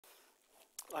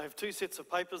I have two sets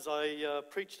of papers. I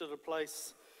preached at a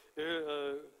place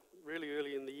really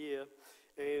early in the year,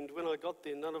 and when I got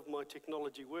there, none of my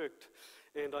technology worked,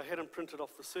 and I hadn't printed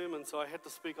off the sermon, so I had to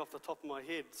speak off the top of my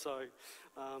head. So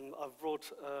I've brought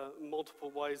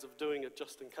multiple ways of doing it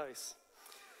just in case.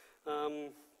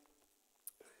 At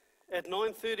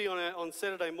 9:30 on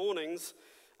Saturday mornings,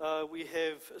 we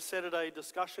have Saturday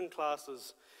discussion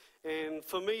classes. And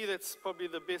for me, that's probably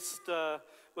the best,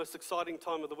 most exciting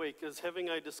time of the week, is having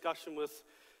a discussion with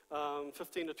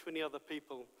 15 to 20 other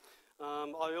people.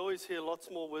 I always hear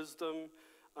lots more wisdom.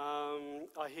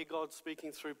 I hear God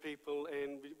speaking through people,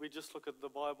 and we just look at the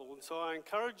Bible. And so I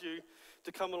encourage you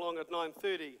to come along at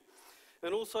 9:30.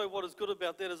 And also what is good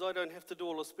about that is I don't have to do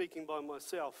all the speaking by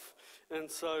myself. And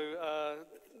so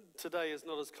today is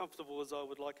not as comfortable as I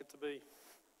would like it to be.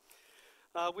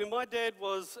 When my dad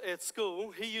was at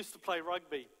school, he used to play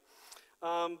rugby.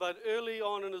 But early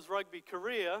on in his rugby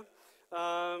career,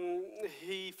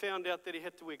 he found out that he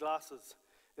had to wear glasses.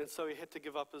 And so he had to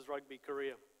give up his rugby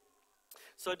career.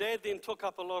 So Dad then took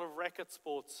up a lot of racket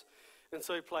sports. And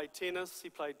so he played tennis, he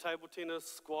played table tennis,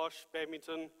 squash,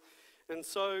 badminton. And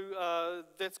so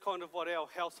that's kind of what our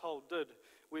household did.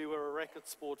 We were a racket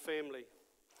sport family.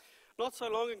 Not so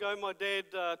long ago, my dad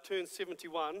turned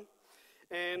 71.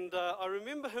 And I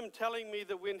remember him telling me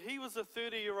that when he was a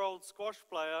 30-year-old squash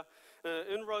player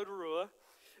in Rotorua,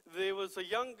 there was a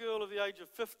young girl of the age of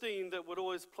 15 that would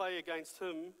always play against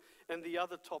him and the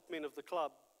other top men of the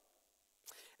club.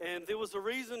 And there was a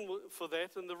reason for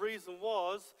that, and the reason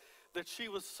was that she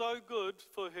was so good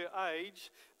for her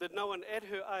age that no one at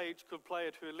her age could play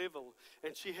at her level,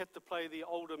 and she had to play the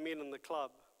older men in the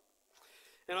club.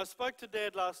 And I spoke to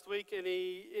Dad last week, and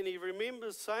he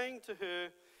remembers saying to her,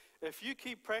 if you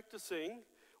keep practicing,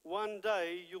 one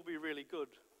day you'll be really good.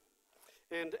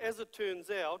 And as it turns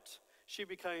out, she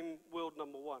became world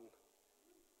number one.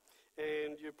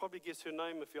 And you'll probably guess her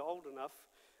name if you're old enough,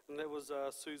 and that was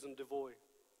Susan Devoy.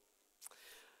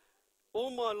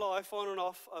 All my life, on and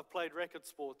off, I've played racket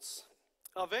sports.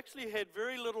 I've actually had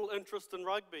very little interest in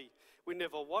rugby. We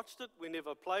never watched it, we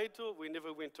never played to it, we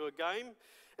never went to a game.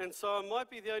 And so I might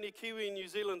be the only Kiwi in New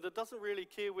Zealand that doesn't really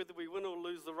care whether we win or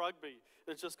lose the rugby.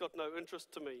 It's just got no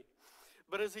interest to me.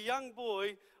 But as a young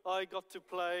boy, I got to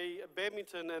play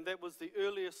badminton, and that was the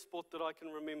earliest sport that I can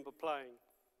remember playing.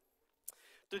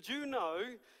 Did you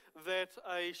know that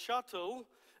a shuttle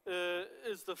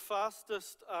is the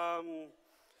fastest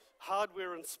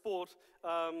hardware in sport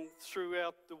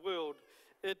throughout the world?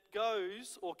 It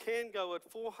goes, or can go, at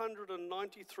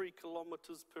 493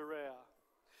 kilometres per hour.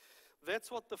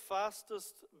 That's what the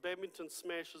fastest badminton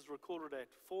smash is recorded at,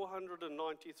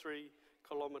 493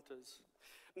 kilometres.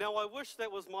 Now, I wish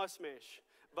that was my smash,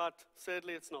 but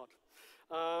sadly it's not.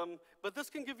 But this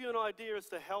can give you an idea as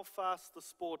to how fast the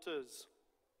sport is.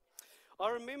 I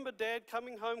remember Dad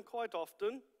coming home quite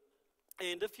often,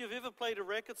 and if you've ever played a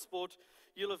racket sport,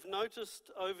 you'll have noticed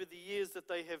over the years that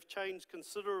they have changed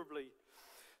considerably.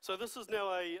 So this is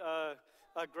now a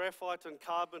graphite and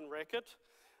carbon racket.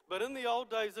 But in the old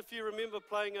days, if you remember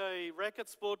playing a racket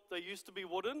sport, they used to be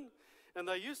wooden, and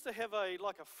they used to have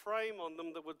like a frame on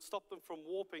them that would stop them from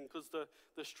warping, because the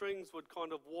strings would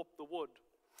kind of warp the wood.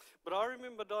 But I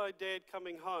remember my Dad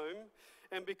coming home,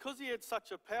 and because he had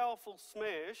such a powerful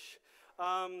smash,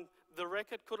 the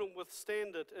racket couldn't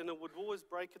withstand it, and it would always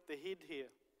break at the head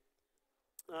here,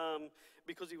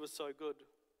 because he was so good.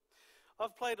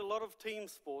 I've played a lot of team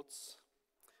sports,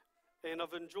 and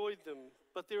I've enjoyed them,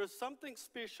 but there is something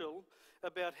special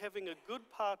about having a good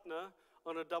partner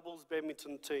on a doubles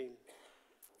badminton team.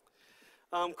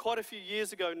 Quite a few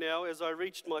years ago now, as I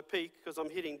reached my peak, because I'm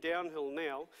heading downhill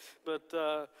now, but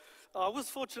I was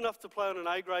fortunate enough to play on an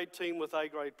A-grade team with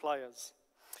A-grade players.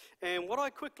 And what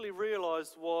I quickly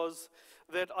realised was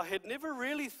that I had never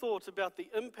really thought about the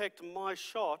impact my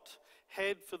shot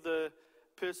had for the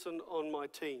person on my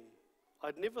team.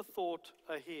 I'd never thought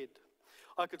ahead.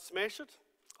 I could smash it,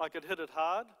 I could hit it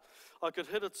hard, I could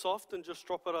hit it soft and just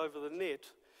drop it over the net.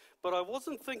 But I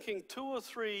wasn't thinking 2 or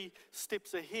 3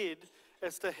 steps ahead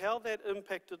as to how that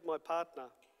impacted my partner.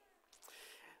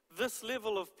 This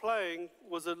level of playing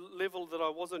was a level that I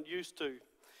wasn't used to.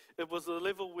 It was a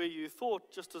level where you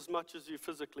thought just as much as you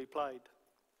physically played.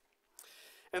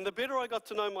 And the better I got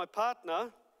to know my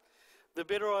partner, the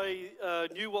better I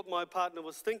knew what my partner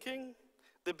was thinking,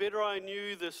 the better I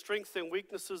knew the strengths and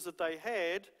weaknesses that they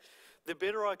had, the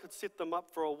better I could set them up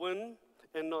for a win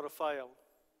and not a fail.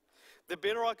 The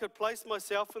better I could place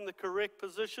myself in the correct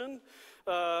position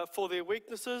for their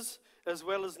weaknesses, as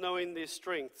well as knowing their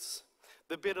strengths.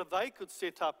 The better they could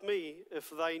set up me if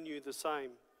they knew the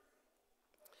same.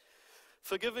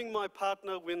 Forgiving my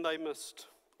partner when they missed.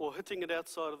 or hitting it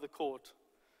outside of the court.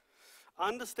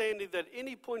 Understanding that at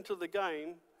any point of the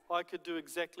game, I could do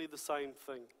exactly the same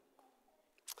thing.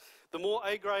 The more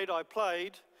A grade I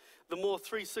played, the more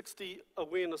 360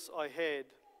 awareness I had.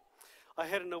 I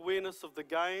had an awareness of the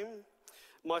game,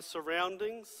 my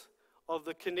surroundings, of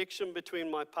the connection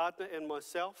between my partner and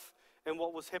myself, and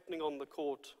what was happening on the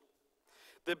court.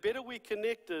 The better we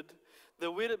connected,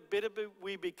 the better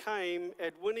we became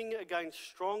at winning against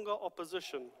stronger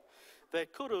opposition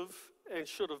that could have and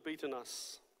should have beaten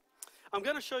us. I'm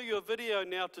going to show you a video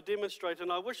now to demonstrate,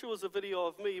 and I wish it was a video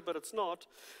of me, but it's not.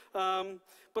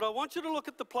 But I want you to look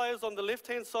at the players on the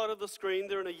left-hand side of the screen.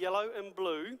 They're in a yellow and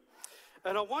blue.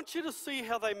 And I want you to see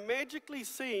how they magically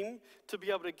seem to be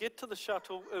able to get to the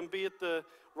shuttle and be at the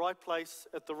right place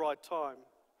at the right time.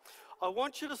 I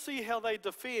want you to see how they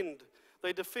defend.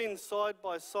 They defend side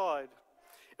by side.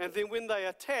 And then when they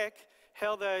attack,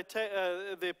 how they attack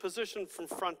their position from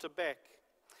front to back.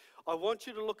 I want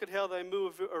you to look at how they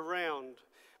move around,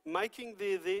 making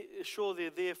sure they're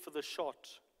there for the shot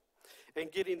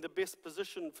and getting the best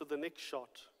position for the next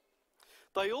shot.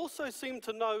 They also seem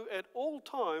to know at all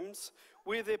times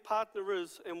where their partner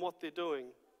is and what they're doing.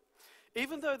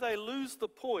 Even though they lose the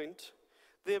point,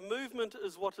 their movement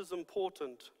is what is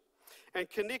important. And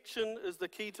connection is the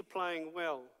key to playing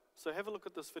well. So have a look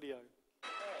at this video.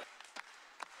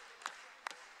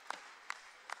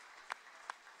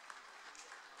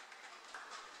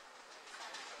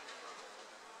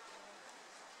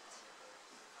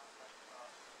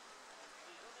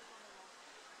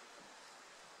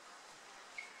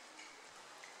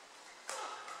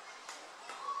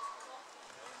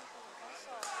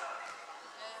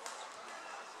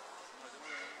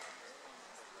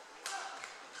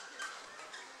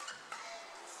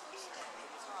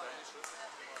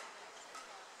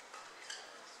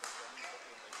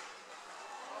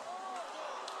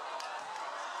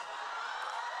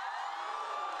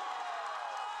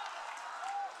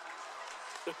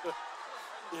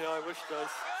 Yeah, I wish it does.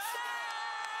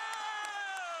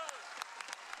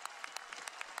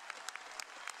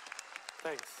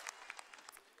 Thanks.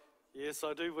 Yes,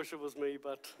 I do wish it was me,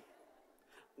 but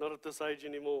not at this age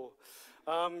anymore.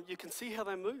 You can see how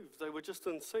they moved. They were just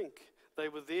in sync. They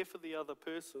were there for the other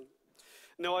person.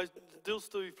 Now, I still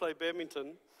play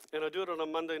badminton, and I do it on a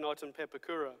Monday night in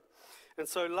Papakura. And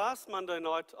so last Monday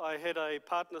night, I had a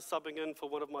partner subbing in for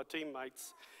one of my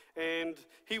teammates, and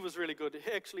he was really good.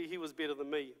 Actually, he was better than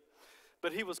me.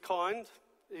 But he was kind.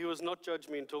 He was not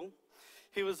judgmental.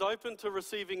 He was open to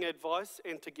receiving advice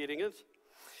and to getting it.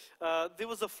 There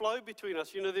was a flow between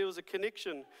us. You know, there was a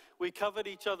connection. We covered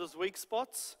each other's weak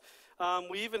spots.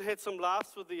 We even had some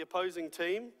laughs with the opposing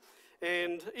team.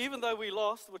 And even though we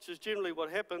lost, which is generally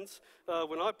what happens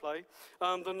when I play,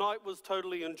 the night was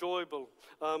totally enjoyable.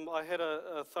 I had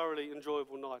a thoroughly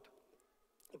enjoyable night.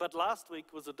 But last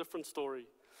week was a different story.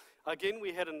 Again,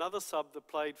 we had another sub that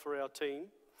played for our team,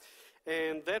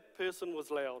 and that person was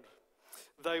loud.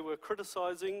 They were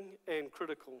criticizing and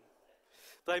critical.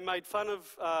 They made fun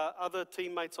of other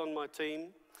teammates on my team.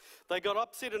 They got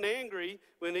upset and angry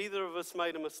when either of us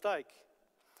made a mistake.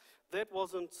 That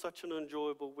wasn't such an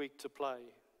enjoyable week to play.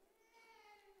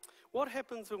 What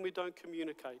happens when we don't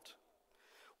communicate?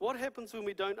 What happens when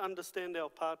we don't understand our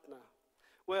partner?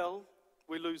 Well,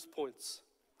 we lose points.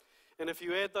 And if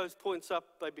you add those points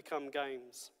up, they become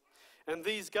games. And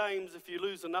these games, if you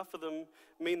lose enough of them,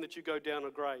 mean that you go down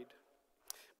a grade.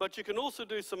 But you can also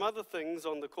do some other things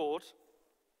on the court,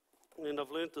 and I've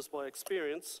learnt this by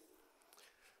experience.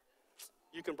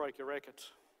 You can break your racket.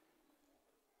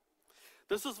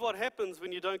 This is what happens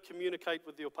when you don't communicate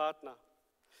with your partner.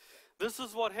 This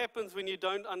is what happens when you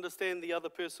don't understand the other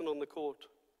person on the court.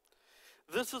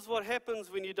 This is what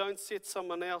happens when you don't set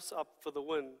someone else up for the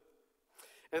win.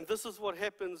 And this is what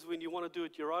happens when you want to do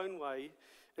it your own way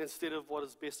instead of what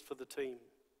is best for the team.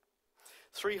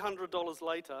 $300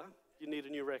 later, you need a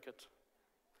new racket.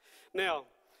 Now,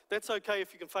 that's okay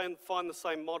if you can find the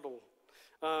same model.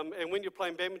 And when you're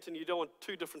playing badminton, you don't want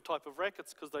two different type of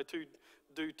rackets because they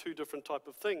do two different type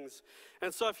of things.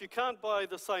 And so if you can't buy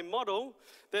the same model,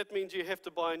 that means you have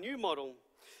to buy a new model.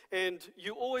 And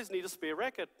you always need a spare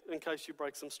racket in case you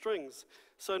break some strings.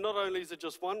 So not only is it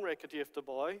just one racket you have to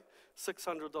buy,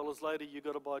 $600 later you've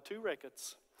got to buy two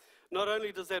rackets. Not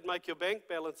only does that make your bank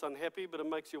balance unhappy, but it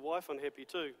makes your wife unhappy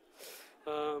too.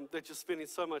 That you're spending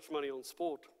so much money on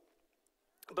sport.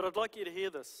 But I'd like you to hear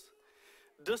this.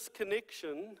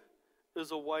 Disconnection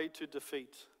is a way to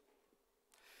defeat.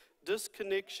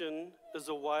 Disconnection is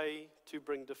a way to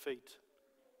bring defeat.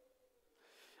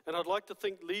 And I'd like to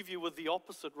leave you with the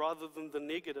opposite rather than the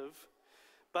negative,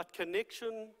 but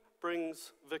connection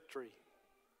brings victory.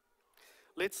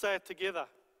 Let's say it together.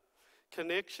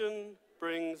 Connection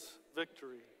brings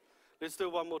victory. Let's do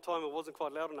it one more time. It wasn't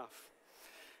quite loud enough.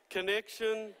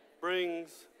 Connection brings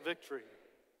victory.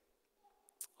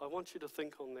 I want you to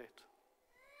think on that.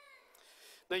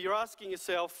 Now you're asking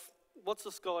yourself, what's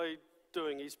this guy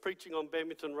doing? He's preaching on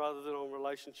badminton rather than on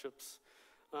relationships.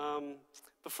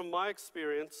 But from my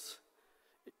experience,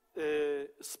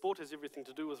 sport has everything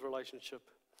to do with relationship.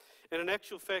 And in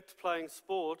actual fact, playing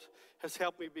sport has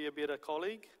helped me be a better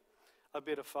colleague, a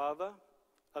better father,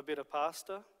 a better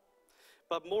pastor,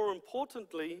 but more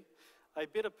importantly, a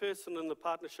better person in the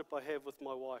partnership I have with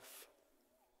my wife.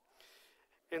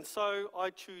 And so I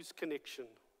choose connection.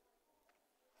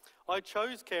 I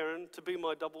chose Karen to be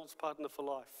my doubles partner for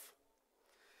life.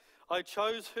 I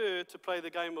chose her to play the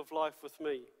game of life with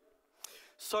me.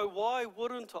 So why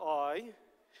wouldn't I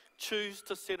choose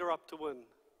to set her up to win?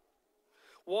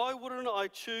 Why wouldn't I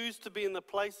choose to be in the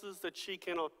places that she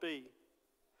cannot be?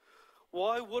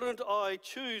 Why wouldn't I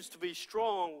choose to be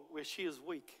strong where she is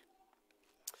weak?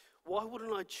 Why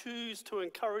wouldn't I choose to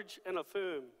encourage and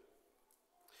affirm?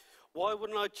 Why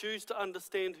wouldn't I choose to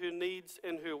understand her needs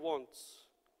and her wants?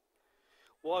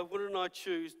 Why wouldn't I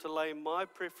choose to lay my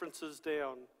preferences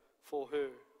down for her?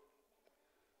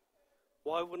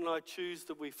 Why wouldn't I choose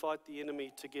that we fight the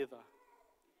enemy together?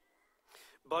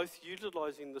 Both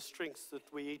utilizing the strengths that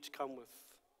we each come with.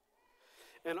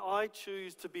 And I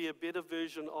choose to be a better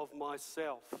version of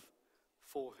myself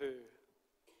for her.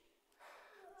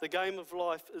 The game of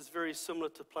life is very similar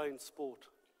to playing sport.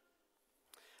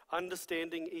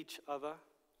 Understanding each other,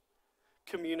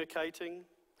 communicating,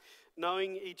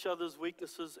 knowing each other's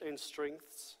weaknesses and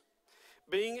strengths,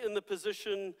 being in the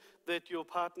position that your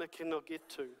partner cannot get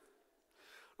to,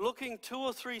 looking 2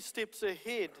 or 3 steps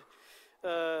ahead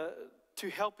to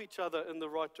help each other in the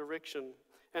right direction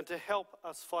and to help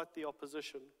us fight the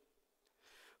opposition,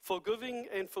 forgiving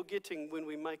and forgetting when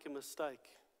we make a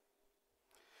mistake,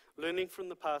 learning from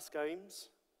the past games,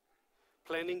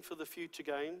 planning for the future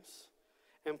games,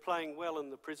 and playing well in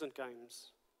the present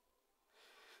games.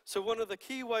 So one of the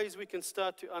key ways we can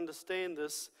start to understand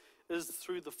this is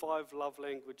through the 5 love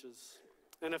languages.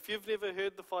 And if you've never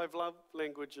heard the 5 love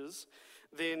languages,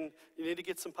 then you need to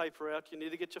get some paper out, you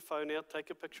need to get your phone out, take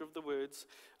a picture of the words.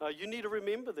 You need to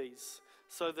remember these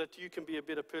so that you can be a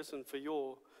better person for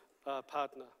your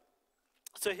partner.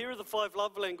 So here are the 5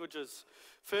 love languages.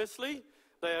 Firstly,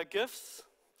 they are gifts,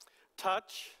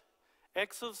 touch,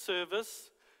 acts of service,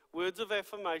 words of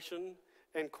affirmation,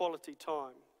 and quality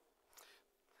time.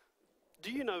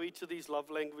 Do you know each of these love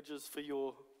languages for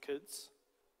your kids?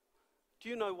 Do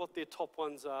you know what their top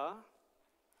ones are?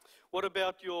 What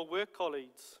about your work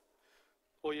colleagues,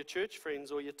 or your church friends,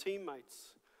 or your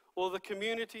teammates, or the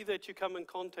community that you come in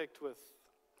contact with?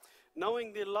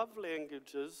 Knowing their love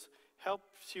languages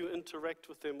helps you interact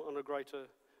with them on a greater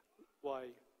way.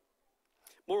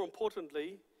 More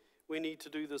importantly, we need to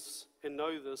do this and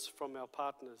know this from our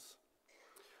partners.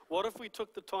 What if we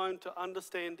took the time to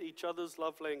understand each other's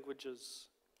love languages?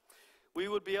 We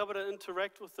would be able to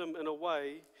interact with them in a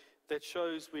way that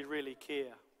shows we really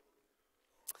care.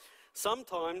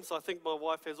 Sometimes I think my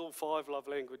wife has all 5 love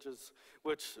languages,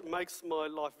 which makes my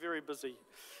life very busy.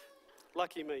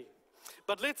 Lucky me.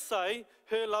 But let's say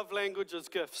her love language is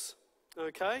gifts,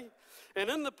 okay? And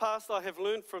in the past I have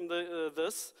learned from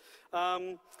this,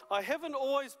 I haven't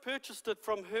always purchased it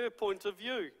from her point of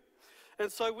view.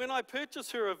 And so when I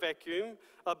purchase her a vacuum,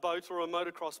 a boat or a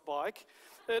motocross bike,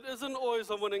 it isn't always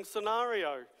a winning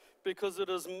scenario because it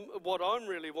is what I'm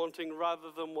really wanting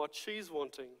rather than what she's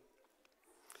wanting.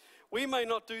 We may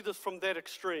not do this from that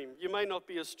extreme. You may not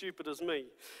be as stupid as me.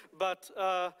 But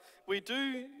we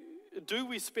do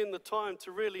we spend the time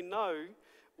to really know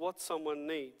what someone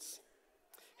needs?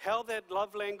 How that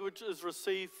love language is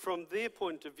received from their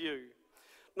point of view.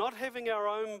 Not having our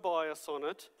own bias on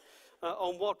it,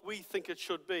 on what we think it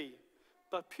should be,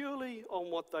 but purely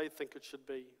on what they think it should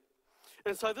be.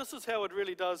 And so this is how it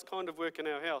really does kind of work in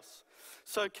our house.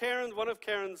 So one of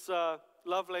Karen's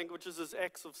love languages is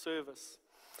acts of service.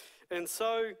 And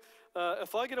so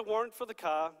if I get a warrant for the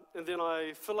car and then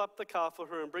I fill up the car for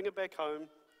her and bring it back home,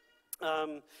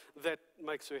 that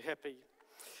makes her happy.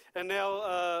 And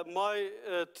now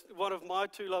one of my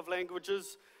 2 love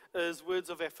languages is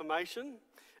words of affirmation.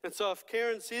 And so if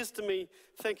Karen says to me,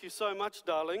 "Thank you so much,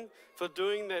 darling, for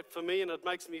doing that for me, and it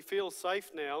makes me feel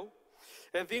safe now."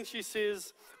 And then she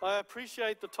says, "I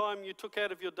appreciate the time you took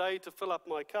out of your day to fill up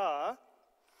my car."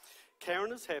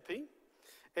 Karen is happy,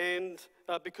 and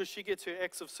because she gets her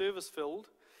acts of service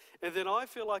filled. And then I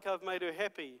feel like I've made her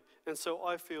happy, and so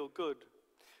I feel good.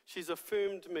 She's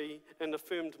affirmed me and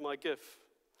affirmed my gift.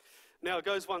 Now, it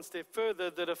goes one step further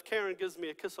that if Karen gives me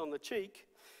a kiss on the cheek,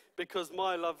 because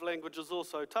my love language is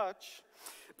also touch,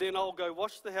 then I'll go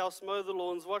wash the house, mow the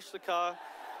lawns, wash the car,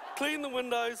 clean the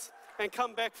windows, and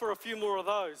come back for a few more of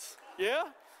those. Yeah?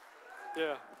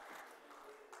 Yeah.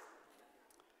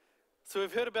 So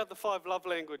we've heard about the 5 love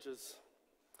languages,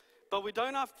 but we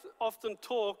don't often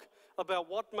talk about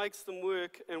what makes them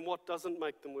work and what doesn't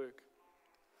make them work.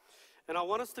 And I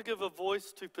want us to give a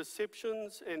voice to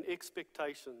perceptions and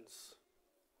expectations.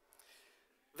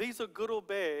 These are good or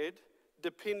bad,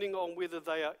 depending on whether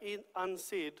they are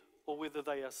unsaid or whether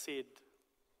they are said.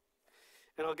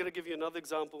 And I'm going to give you another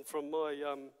example from my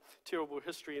terrible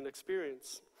history and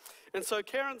experience. And so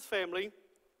Karen's family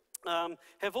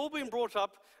have all been brought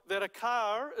up that a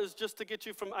car is just to get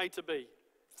you from A to B.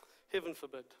 Heaven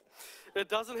forbid. It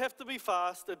doesn't have to be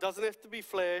fast, it doesn't have to be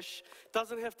flash, it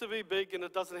doesn't have to be big, and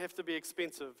it doesn't have to be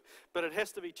expensive, but it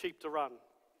has to be cheap to run.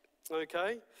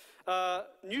 Okay?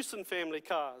 Newson family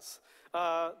cars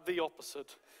are the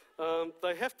opposite.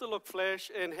 They have to look flash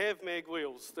and have mag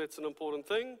wheels. That's an important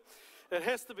thing. It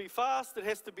has to be fast, it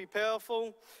has to be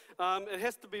powerful, it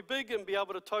has to be big and be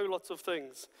able to tow lots of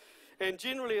things. And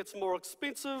generally it's more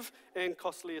expensive and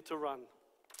costlier to run.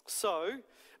 So,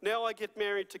 now I get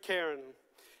married to Karen.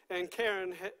 And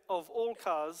Karen, of all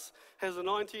cars, has a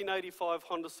 1985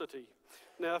 Honda City.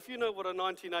 Now, if you know what a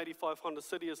 1985 Honda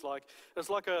City is like, it's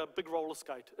like a big roller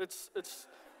skate. It's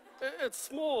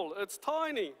small, it's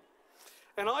tiny.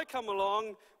 And I come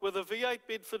along with a V8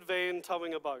 Bedford van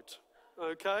towing a boat,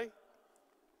 okay?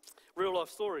 Real life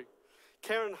story.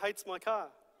 Karen hates my car.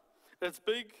 It's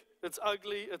big, it's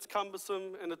ugly, it's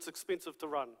cumbersome, and it's expensive to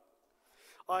run.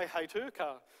 I hate her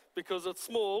car because it's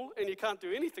small and you can't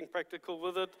do anything practical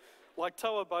with it, like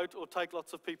tow a boat or take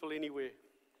lots of people anywhere.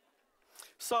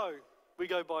 So, we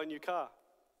go buy a new car.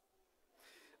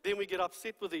 Then we get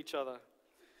upset with each other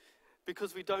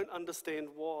because we don't understand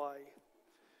why.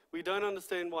 We don't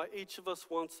understand why each of us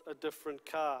wants a different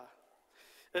car.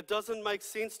 It doesn't make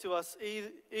sense to us,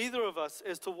 either of us,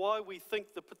 as to why we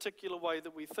think the particular way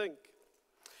that we think.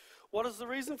 What is the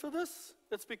reason for this?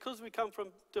 It's because we come from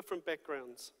different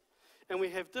backgrounds and we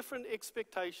have different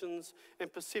expectations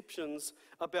and perceptions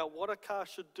about what a car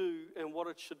should do and what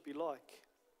it should be like.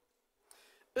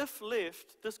 If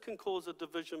left, this can cause a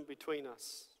division between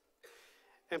us.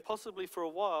 And possibly for a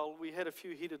while, we had a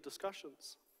few heated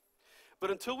discussions. But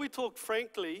until we talked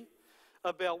frankly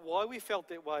about why we felt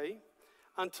that way,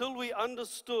 until we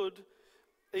understood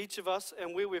each of us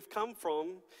and where we've come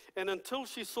from, and until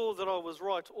she saw that I was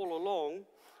right all along,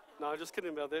 no, just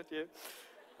kidding about that,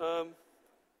 yeah.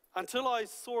 Until I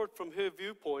saw it from her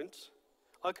viewpoint,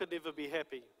 I could never be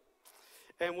happy.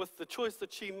 And with the choice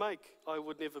that she make, I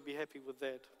would never be happy with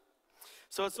that.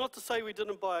 So it's not to say we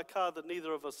didn't buy a car that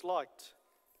neither of us liked.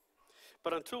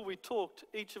 But until we talked,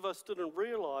 each of us didn't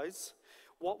realize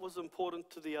what was important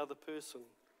to the other person.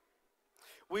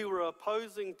 We were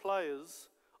opposing players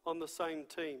on the same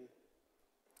team.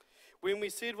 When we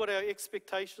said what our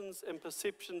expectations and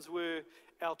perceptions were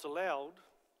out aloud,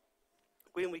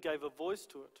 when we gave a voice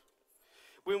to it,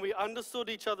 when we understood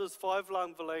each other's 5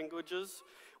 love languages,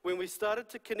 when we started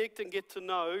to connect and get to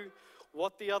know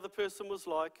what the other person was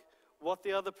like, what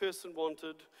the other person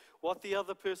wanted, what the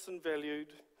other person valued,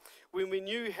 when we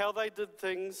knew how they did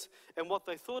things and what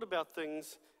they thought about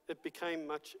things, it became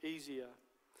much easier.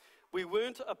 We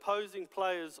weren't opposing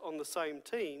players on the same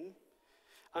team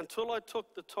until I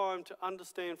took the time to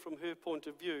understand from her point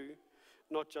of view,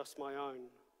 not just my own.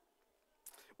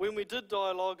 When we did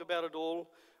dialogue about it all,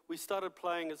 we started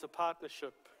playing as a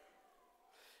partnership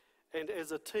and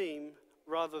as a team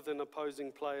rather than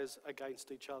opposing players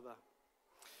against each other.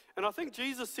 And I think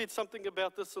Jesus said something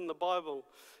about this in the Bible.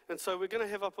 And so we're going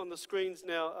to have up on the screens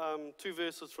now 2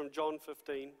 verses from John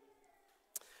 15,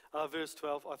 verse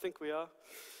 12. I think we are.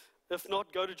 If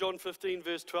not, go to John 15,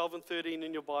 verse 12 and 13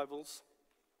 in your Bibles.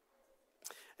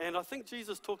 And I think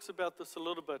Jesus talks about this a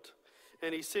little bit.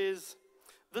 And he says,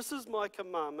 "This is my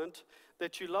commandment,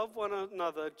 that you love one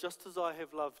another just as I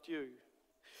have loved you.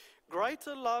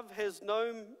 Greater love has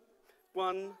no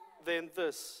one than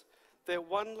this, that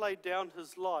one laid down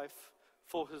his life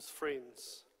for his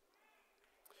friends."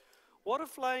 What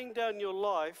if laying down your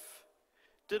life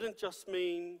didn't just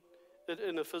mean it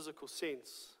in a physical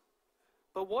sense?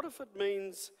 But what if it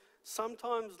means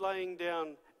sometimes laying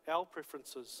down our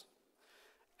preferences,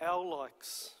 our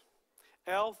likes,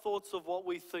 our thoughts of what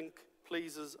we think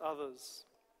pleases others?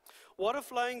 What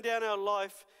if laying down our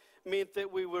life meant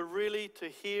that we were really to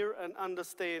hear and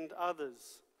understand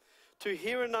others, to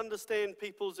hear and understand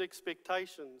people's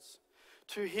expectations,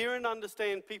 to hear and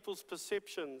understand people's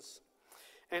perceptions,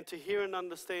 and to hear and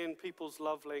understand people's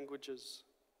love languages?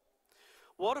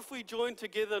 What if we joined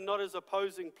together not as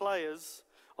opposing players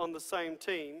on the same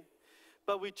team,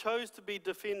 but we chose to be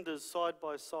defenders side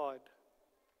by side?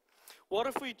 What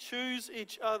if we choose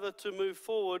each other to move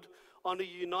forward on a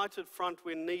united front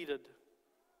when needed?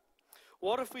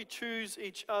 What if we choose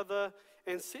each other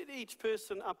and set each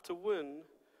person up to win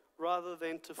rather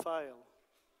than to fail?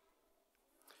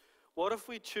 What if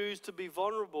we choose to be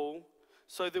vulnerable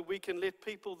so that we can let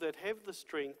people that have the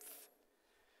strength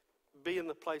be in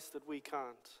the place that we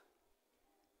can't?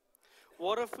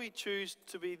 What if we choose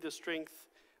to be the strength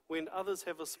when others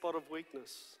have a spot of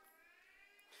weakness?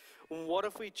 And what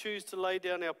if we choose to lay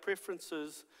down our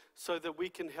preferences so that we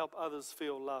can help others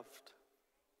feel loved?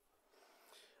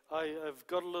 I've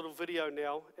got a little video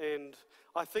now, and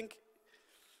I think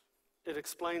it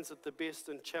explains it the best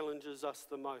and challenges us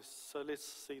the most. So let's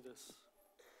see this.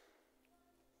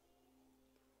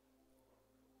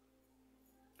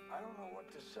 I don't know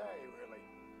what to say, really.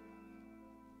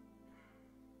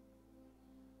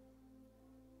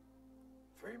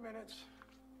 Three minutes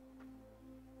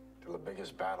till the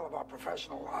biggest battle of our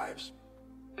professional lives.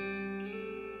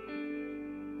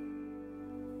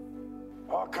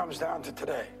 All comes down to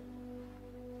today.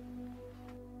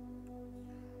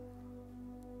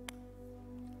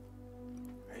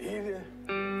 Either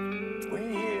we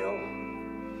heal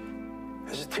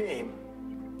as a team,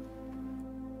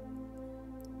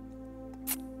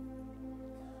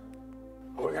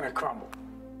 or we're going to crumble.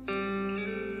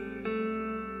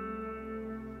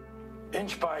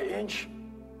 Inch by inch,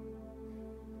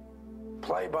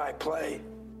 play by play,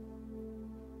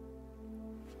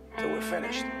 till we're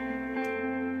finished.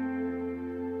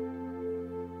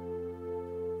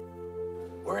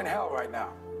 We're in hell right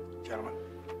now, gentlemen.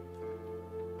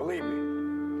 Believe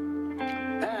me.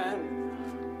 And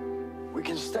we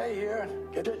can stay here,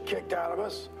 get it kicked out of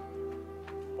us,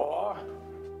 or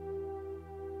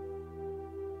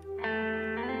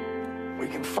we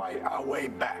can fight our way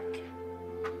back.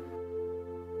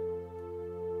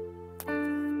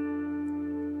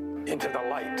 Into the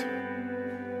light.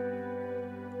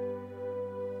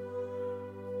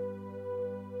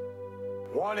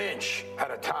 One inch at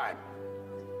a time.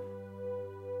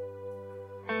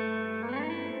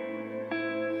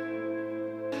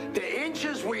 The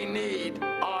inches we need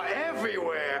are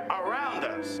everywhere around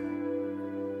us.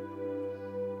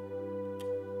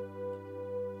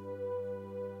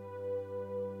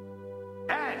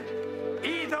 And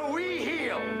either we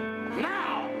heal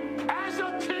now as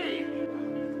a team,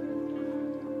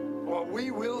 or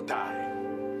we will die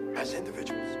as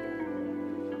individuals.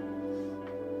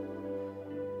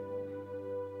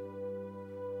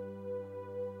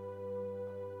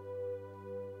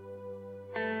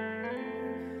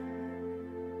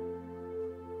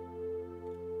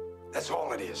 That's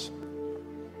all it is.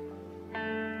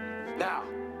 Now,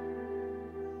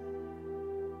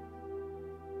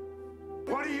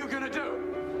 what are you going to do?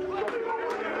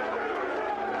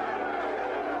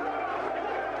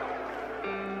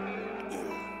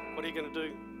 What are you going to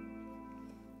do?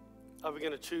 Are we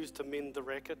going to choose to mend the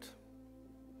racket?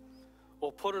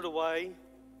 Or put it away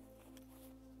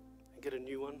and get a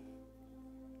new one?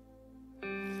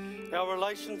 Our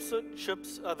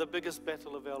relationships are the biggest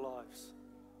battle of our lives.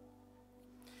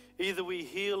 Either we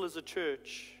heal as a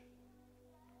church,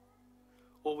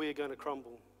 or we are going to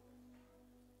crumble.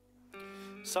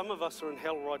 Some of us are in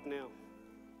hell right now.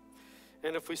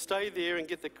 And if we stay there and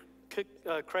get the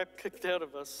crap kicked out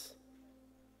of us,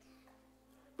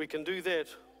 we can do that,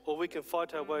 or we can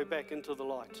fight our way back into the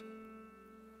light.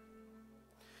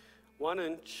 1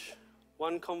 inch,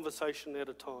 one conversation at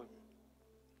a time.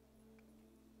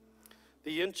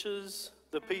 The inches,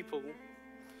 the people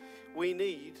we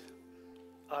need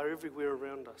are everywhere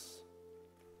around us.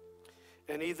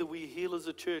 And either we heal as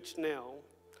a church now,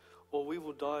 or we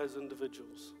will die as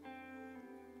individuals.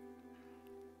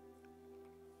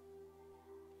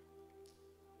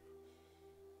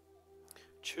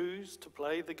 Choose to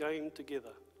play the game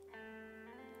together,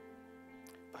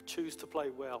 but choose to play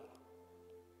well.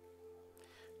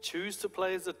 Choose to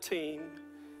play as a team,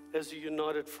 as a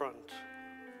united front,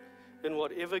 in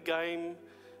whatever game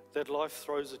that life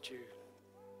throws at you.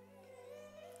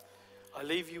 I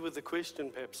leave you with the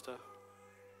question, Papster.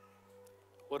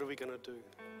 What are we going to do?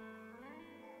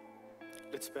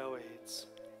 Let's bow our heads.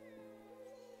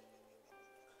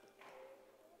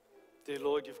 Dear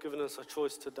Lord, you've given us a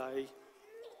choice today.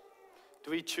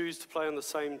 Do we choose to play on the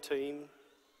same team?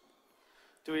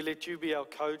 Do we let you be our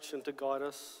coach and to guide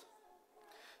us?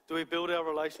 Do we build our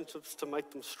relationships to make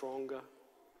them stronger?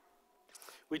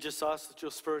 We just ask that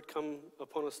your Spirit come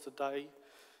upon us today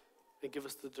and give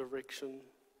us the direction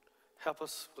Help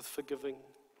us with forgiving.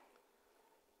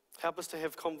 Help us to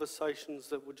have conversations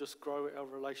that will just grow our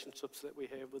relationships that we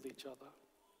have with each other.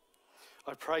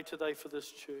 I pray today for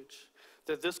this church,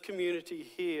 that this community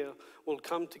here will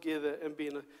come together and be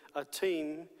a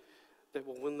team that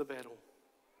will win the battle.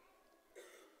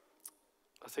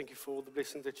 I thank you for all the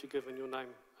blessings that you give in your name.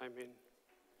 Amen.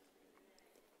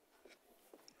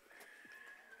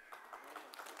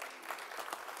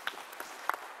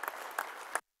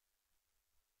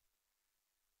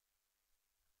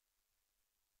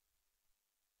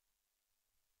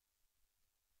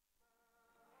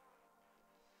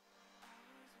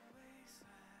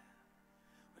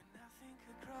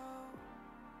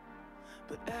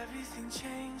 But everything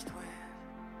changed when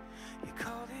you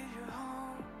called it